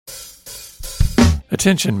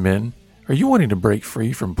Attention men, are you wanting to break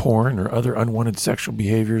free from porn or other unwanted sexual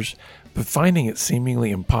behaviors, but finding it seemingly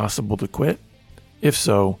impossible to quit? If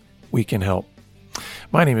so, we can help.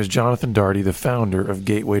 My name is Jonathan Daugherty, the founder of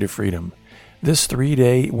Gateway to Freedom. This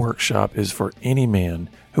 3-day workshop is for any man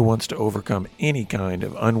who wants to overcome any kind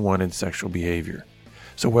of unwanted sexual behavior.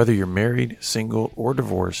 So whether you're married, single, or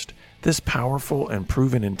divorced, this powerful and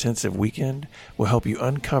proven intensive weekend will help you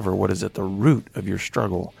uncover what is at the root of your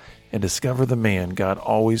struggle and discover the man God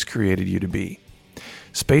always created you to be.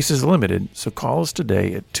 Space is limited, so call us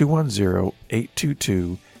today at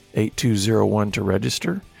 210-822-8201 to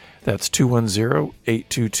register. That's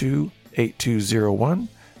 210-822-8201,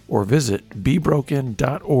 or visit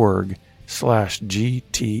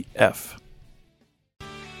bebroken.org/GTF.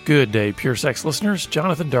 Good day, Pure Sex listeners.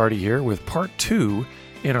 Jonathan Daugherty here with part 2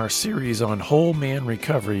 in our series on whole man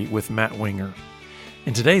recovery with Matt Winger.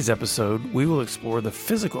 In today's episode, we will explore the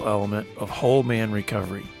physical element of whole man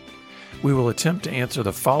recovery. We will attempt to answer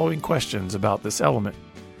the following questions about this element.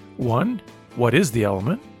 1. What is the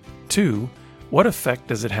element? 2. What effect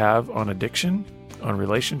does it have on addiction, on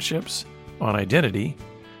relationships, on identity?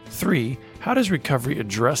 3. How does recovery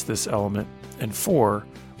address this element? And 4.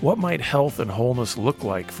 What might health and wholeness look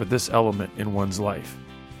like for this element in one's life?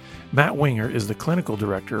 Matt Winger is the clinical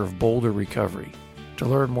director of Boulder Recovery. To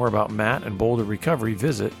learn more about Matt and Boulder Recovery,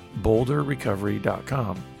 visit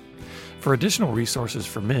boulderrecovery.com. For additional resources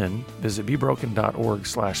for men, visit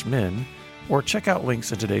bebroken.org/men, or check out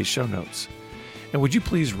links in today's show notes. And would you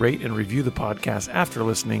please rate and review the podcast after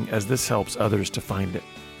listening, as this helps others to find it.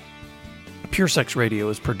 Pure Sex Radio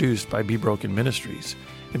is produced by Be Broken Ministries,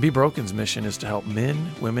 and Be Broken's mission is to help men,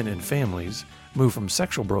 women, and families move from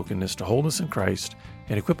sexual brokenness to wholeness in Christ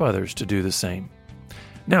and equip others to do the same.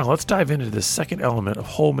 Now, let's dive into the second element of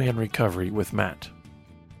whole man recovery with Matt.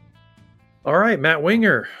 All right, Matt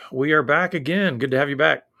Winger, we are back again. Good to have you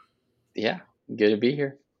back. Yeah, good to be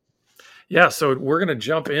here. Yeah, so we're going to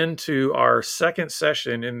jump into our second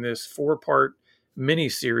session in this 4-part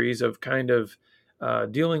mini-series of kind of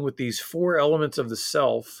dealing with these 4 elements of the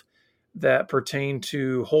self that pertain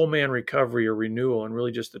to whole man recovery or renewal, and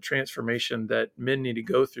really just the transformation that men need to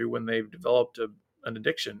go through when they've developed an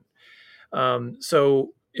addiction.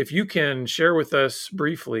 So if you can share with us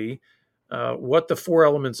briefly what the 4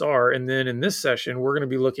 elements are, and then in this session, we're going to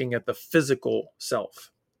be looking at the physical self.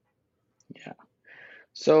 Yeah.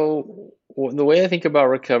 So the way I think about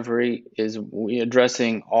recovery is we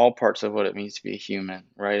addressing all parts of what it means to be a human,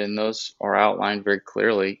 right? And those are outlined very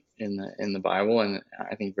clearly in the Bible, and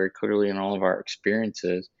I think very clearly in all of our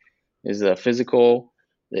experiences, is the physical,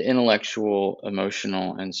 the intellectual,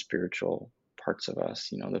 emotional, and spiritual parts of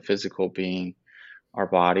us. You know, the physical being our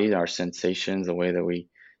body, our sensations, the way that we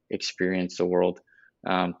experience the world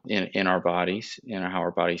in our bodies, how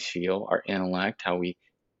our bodies feel, our intellect, how we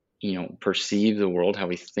perceive the world, how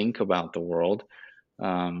we think about the world,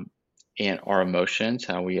 and our emotions,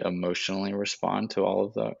 how we emotionally respond to all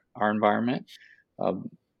of our environment,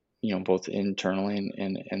 both internally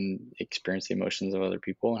and experience the emotions of other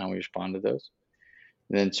people and how we respond to those.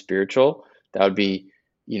 And then spiritual, that would be,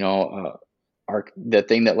 the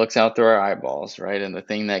thing that looks out through our eyeballs, right? And the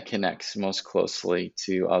thing that connects most closely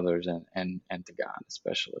to others and to God,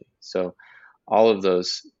 especially. So all of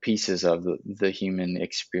those pieces of the human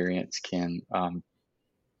experience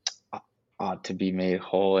ought to be made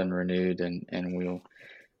whole and renewed and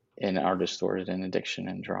are distorted in addiction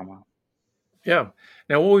and trauma. Yeah.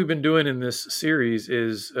 Now, what we've been doing in this series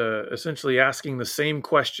is essentially asking the same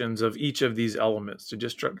questions of each of these elements to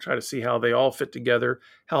just try to see how they all fit together,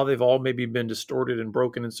 how they've all maybe been distorted and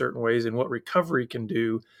broken in certain ways, and what recovery can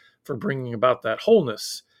do for bringing about that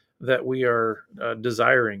wholeness that we are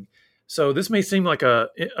desiring. So this may seem like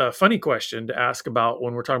a funny question to ask about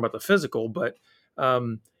when we're talking about the physical, but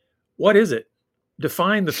what is it?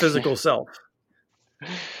 Define the physical self.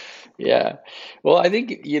 Yeah. Well, I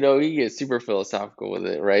think, you get super philosophical with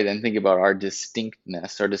it, right? And think about our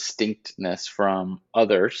distinctness from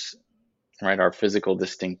others, right? Our physical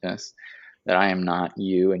distinctness, that I am not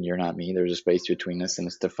you and you're not me. There's a space between us, and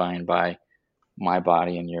it's defined by my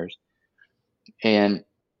body and yours. And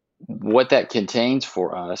what that contains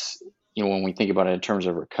for us, when we think about it in terms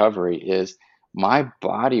of recovery, is my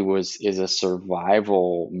body is a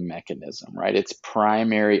survival mechanism, right? Its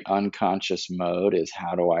primary unconscious mode is,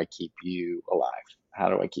 how do I keep you alive? How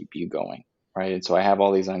do I keep you going, right? And so I have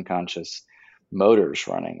all these unconscious motors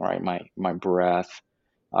running, right? My breath,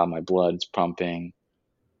 my blood's pumping,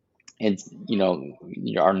 and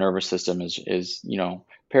our nervous system is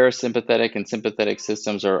parasympathetic and sympathetic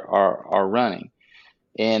systems are running.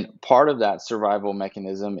 And part of that survival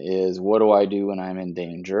mechanism is, what do I do when I'm in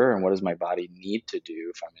danger, and what does my body need to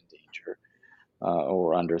do if I'm in danger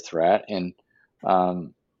or under threat? And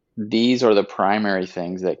um, these are the primary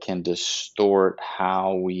things that can distort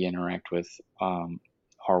how we interact with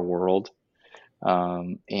our world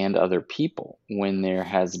and other people when there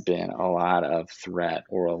has been a lot of threat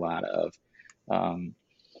or a lot of um,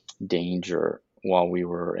 danger while we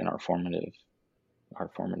were in our formative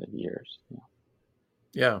years. Yeah.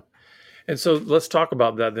 Yeah. And so let's talk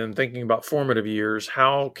about that then. Thinking about formative years,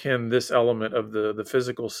 how can this element of the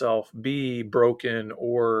physical self be broken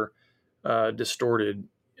or distorted?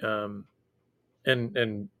 Um,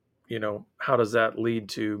 and how does that lead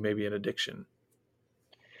to maybe an addiction?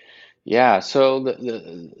 Yeah, so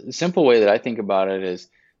the simple way that I think about it is,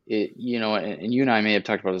 and you and I may have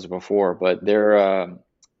talked about this before, but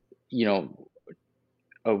you know,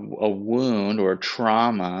 a wound or a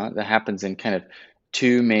trauma that happens in kind of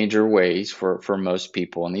two major ways for most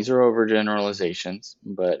people, and these are overgeneralizations,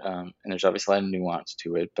 but and there's obviously a lot of nuance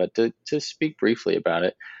to it. But to speak briefly about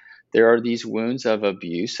it, there are these wounds of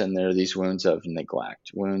abuse, and there are these wounds of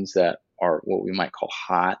neglect, wounds that are what we might call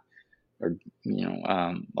hot, or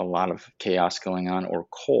a lot of chaos going on, or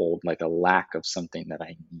cold, like a lack of something that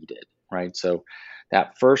I needed, right? So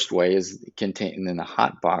that first way is contained in the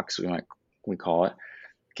hot box, we call it,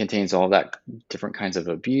 contains all that different kinds of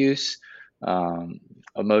abuse, um,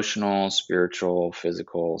 emotional, spiritual,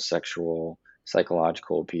 physical, sexual,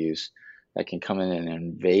 psychological abuse that can come in and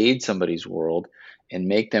invade somebody's world and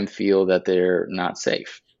make them feel that they're not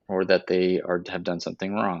safe, or that have done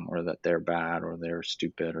something wrong, or that they're bad, or they're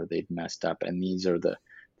stupid, or they've messed up. And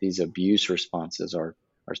these abuse responses are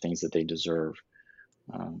things that they deserve.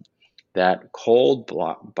 Um, that cold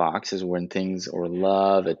box is when things, or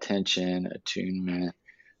love, attention, attunement,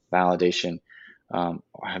 validation,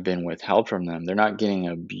 have been withheld from them. They're not getting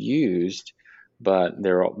abused, but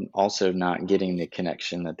they're also not getting the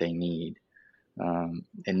connection that they need.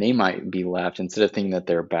 And they might be left, instead of thinking that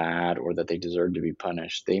they're bad or that they deserve to be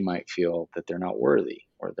punished, they might feel that they're not worthy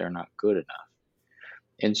or they're not good enough.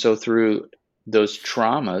 And so through those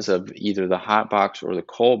traumas of either the hot box or the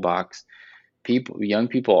cold box, young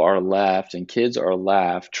people are left, and kids are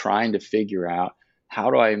left trying to figure out, how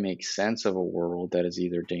do I make sense of a world that is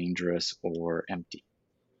either dangerous or empty,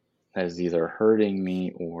 that is either hurting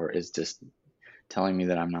me or is just telling me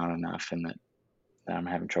that I'm not enough, and that I'm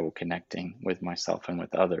having trouble connecting with myself and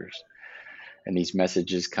with others. And these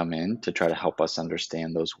messages come in to try to help us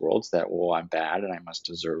understand those worlds, that, well, I'm bad and I must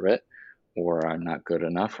deserve it, or I'm not good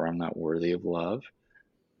enough, or I'm not worthy of love.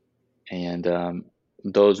 And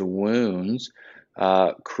those wounds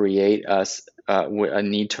create a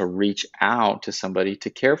need to reach out to somebody to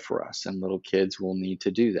care for us, and little kids will need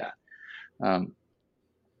to do that. Um,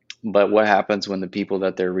 but what happens when the people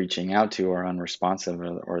that they're reaching out to are unresponsive,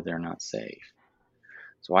 or they're not safe?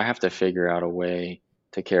 So I have to figure out a way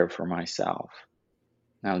to care for myself.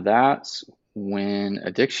 Now that's when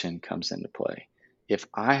addiction comes into play. If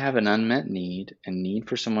I have an unmet need and need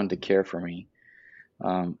for someone to care for me,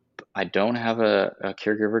 um, I don't have a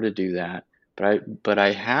caregiver to do that, but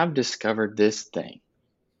I have discovered this thing.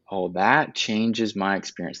 Oh, that changes my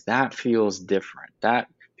experience. That feels different. That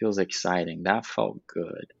feels exciting. That felt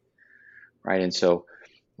good, right? And so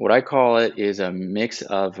what I call it is a mix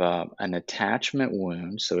of an attachment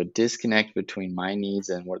wound, so a disconnect between my needs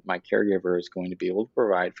and what my caregiver is going to be able to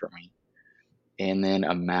provide for me, and then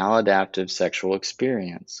a maladaptive sexual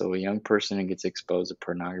experience. So a young person who gets exposed to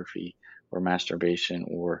pornography or masturbation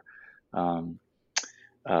or um,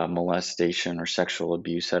 molestation or sexual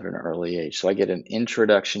abuse at an early age. So I get an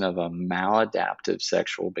introduction of a maladaptive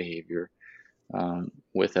sexual behavior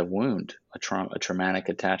with a wound, a traumatic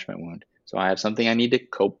attachment wound. So I have something I need to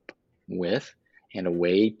cope with and a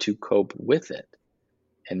way to cope with it.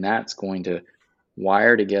 And that's going to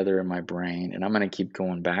wire together in my brain. And I'm going to keep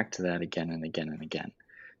going back to that again and again and again.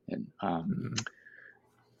 And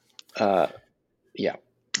yeah.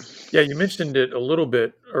 Yeah, you mentioned it a little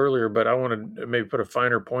bit earlier, but I want to maybe put a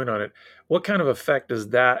finer point on it. What kind of effect does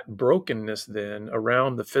that brokenness then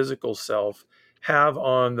around the physical self have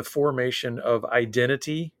on the formation of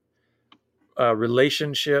identity,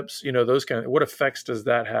 relationships, those kind of, what effects does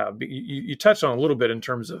that have? You touched on a little bit in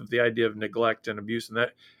terms of the idea of neglect and abuse,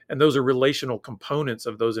 and those are relational components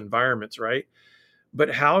of those environments, right?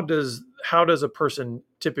 But how does a person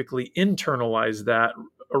typically internalize that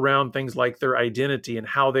around things like their identity, and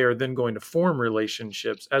how they are then going to form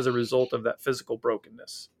relationships as a result of that physical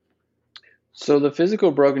brokenness? So the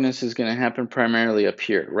physical brokenness is going to happen primarily up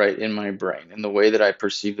here, right in my brain, in the way that I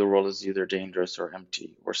perceive the world as either dangerous or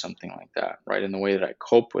empty or something like that, right? In the way that I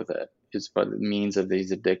cope with it is by the means of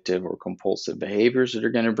these addictive or compulsive behaviors that are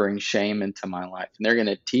going to bring shame into my life. And they're going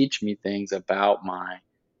to teach me things about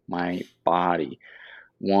my body.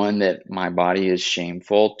 One, that my body is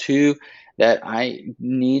shameful. Two, that I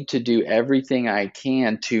need to do everything I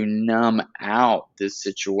can to numb out this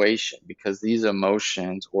situation because these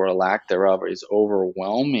emotions or a lack thereof is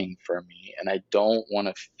overwhelming for me. And I don't want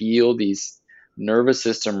to feel these nervous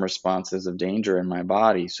system responses of danger in my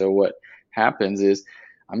body. So, what happens is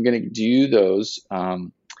I'm going to do those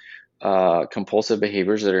compulsive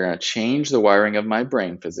behaviors that are going to change the wiring of my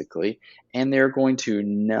brain physically, and they're going to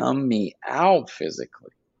numb me out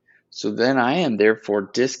physically. So then I am therefore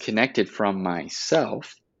disconnected from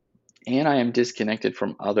myself, and I am disconnected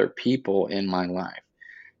from other people in my life.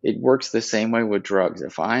 It works the same way with drugs.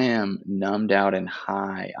 If I am numbed out and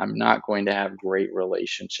high, I'm not going to have great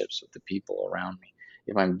relationships with the people around me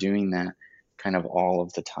if I'm doing that kind of all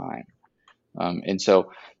of the time. And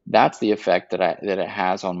so that's the effect that it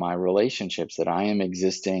has on my relationships, that I am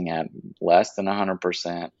existing at less than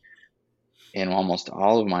 100% in almost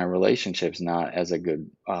all of my relationships, not as a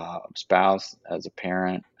good spouse, as a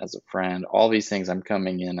parent, as a friend. All these things I'm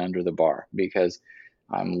coming in under the bar because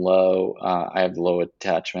I'm low. I have low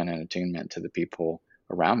attachment and attunement to the people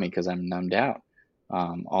around me because I'm numbed out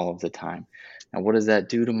all of the time. Now, what does that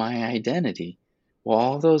do to my identity? Well,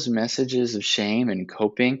 all those messages of shame and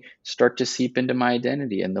coping start to seep into my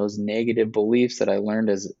identity, and those negative beliefs that I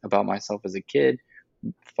learned about myself as a kid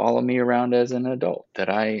follow me around as an adult, that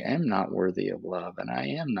I am not worthy of love, and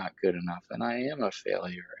I am not good enough, and I am a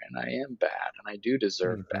failure, and I am bad, and I do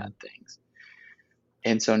deserve Mm-hmm. bad things.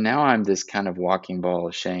 And so now I'm this kind of walking ball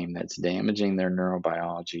of shame that's damaging their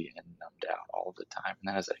neurobiology and numbed out all the time. And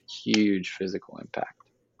that has a huge physical impact.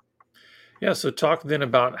 Yeah. So talk then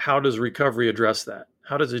about how does recovery address that?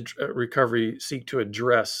 How does recovery seek to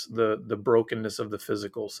address the brokenness of the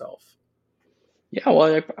physical self? Yeah,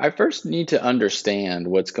 well, I first need to understand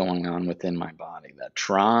what's going on within my body. That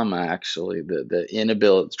trauma, actually, the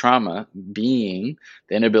inability, trauma being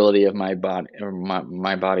the inability of my body or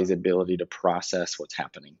my body's ability to process what's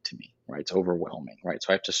happening to me, right? It's overwhelming, right?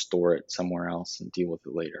 So I have to store it somewhere else and deal with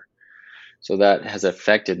it later. So that has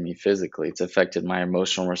affected me physically. It's affected my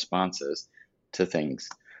emotional responses to things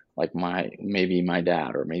like maybe my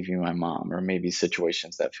dad or maybe my mom or maybe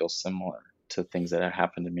situations that feel similar to things that have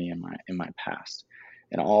happened to me in my past.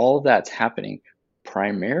 And all of that's happening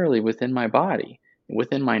primarily within my body,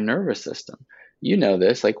 within my nervous system. You know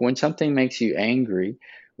this, like when something makes you angry,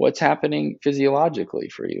 what's happening physiologically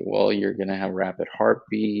for you? Well, you're going to have rapid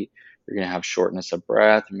heartbeat, you're going to have shortness of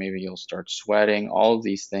breath, maybe you'll start sweating. All of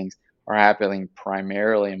these things are happening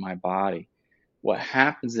primarily in my body. What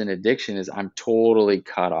happens in addiction is I'm totally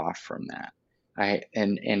cut off from that.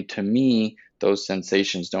 And to me, those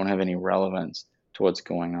sensations don't have any relevance to what's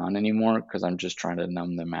going on anymore because I'm just trying to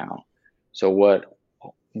numb them out. So what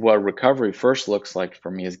recovery first looks like for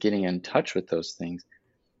me is getting in touch with those things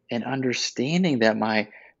and understanding that my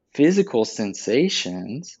physical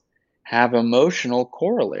sensations have emotional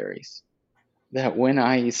corollaries, that when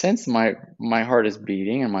I sense my heart is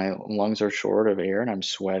beating and my lungs are short of air and I'm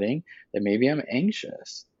sweating, that maybe I'm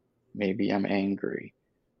anxious, maybe I'm angry,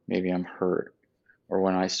 maybe I'm hurt, or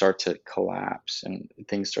when I start to collapse and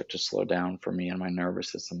things start to slow down for me in my nervous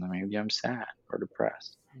system, then maybe I'm sad or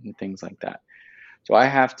depressed and things like that. So I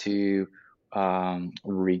have to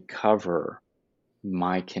recover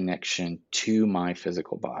my connection to my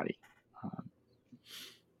physical body. Um,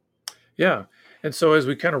 Yeah. And so, as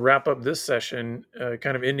we kind of wrap up this session,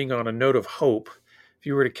 kind of ending on a note of hope, if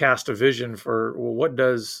you were to cast a vision for, well, what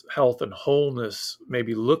does health and wholeness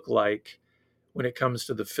maybe look like when it comes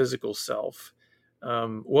to the physical self,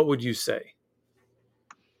 what would you say?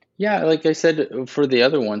 Yeah, like I said, for the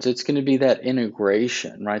other ones, it's going to be that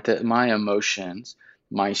integration, right? That my emotions,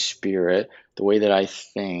 my spirit, the way that I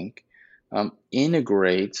think,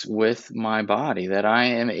 integrates with my body. That I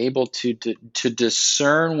am able to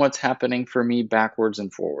discern what's happening for me backwards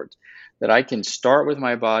and forwards. That I can start with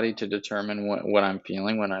my body to determine what I'm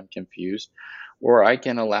feeling when I'm confused, or I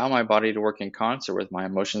can allow my body to work in concert with my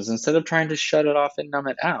emotions instead of trying to shut it off and numb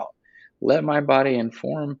it out. Let my body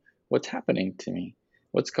inform what's happening to me,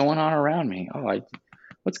 what's going on around me.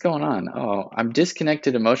 What's going on? Oh, I'm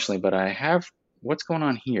disconnected emotionally, but what's going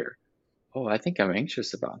on here? Oh, I think I'm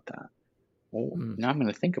anxious about that. Well, Mm. now I'm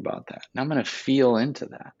going to think about that. Now I'm going to feel into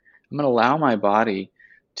that. I'm going to allow my body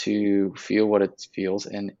to feel what it feels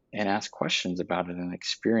and ask questions about it and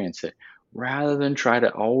experience it rather than try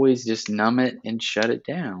to always just numb it and shut it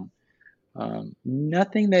down.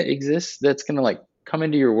 Nothing that exists that's going to like come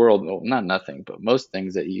into your world. Well, not nothing, but most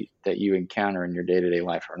things that you encounter in your day to day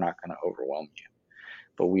life are not going to overwhelm you.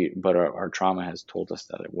 but our trauma has told us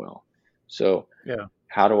that it will. So Yeah.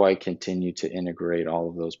 how do I continue to integrate all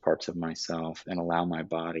of those parts of myself and allow my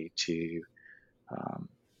body to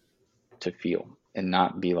feel and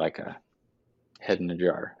not be like a head in a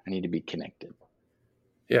jar? I need to be connected.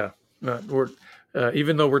 Yeah.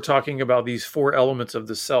 Even though we're talking about these 4 elements of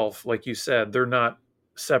the self, like you said, they're not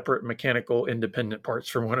separate mechanical independent parts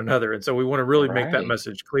from one another. And so we want to really make that Right.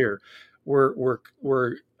 message clear.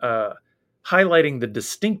 We're highlighting the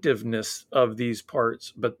distinctiveness of these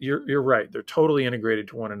parts, but you're right. They're totally integrated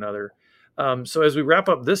to one another. So as we wrap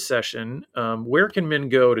up this session, where can men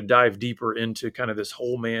go to dive deeper into kind of this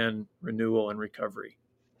whole man renewal and recovery?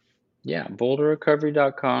 Yeah,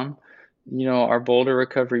 boulderrecovery.com. Our Boulder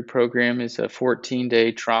Recovery program is a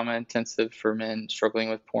 14-day trauma intensive for men struggling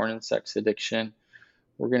with porn and sex addiction.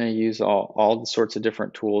 We're going to use all the sorts of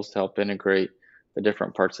different tools to help integrate the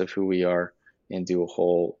different parts of who we are into a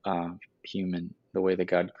whole human, the way that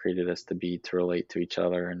God created us to be, to relate to each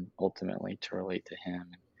other, and ultimately to relate to Him.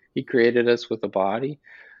 He created us with a body,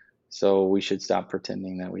 so we should stop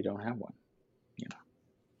pretending that we don't have one.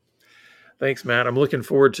 Thanks, Matt. I'm looking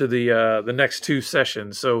forward to the next 2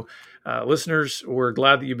 sessions. So, listeners, we're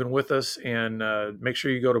glad that you've been with us, and make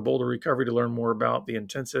sure you go to Boulder Recovery to learn more about the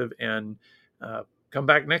intensive, and come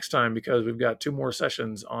back next time because we've got 2 more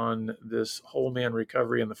sessions on this whole man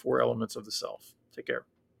recovery and the 4 elements of the self. Take care.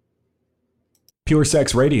 Pure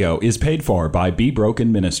Sex Radio is paid for by Be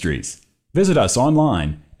Broken Ministries. Visit us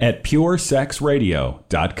online at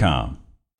puresexradio.com.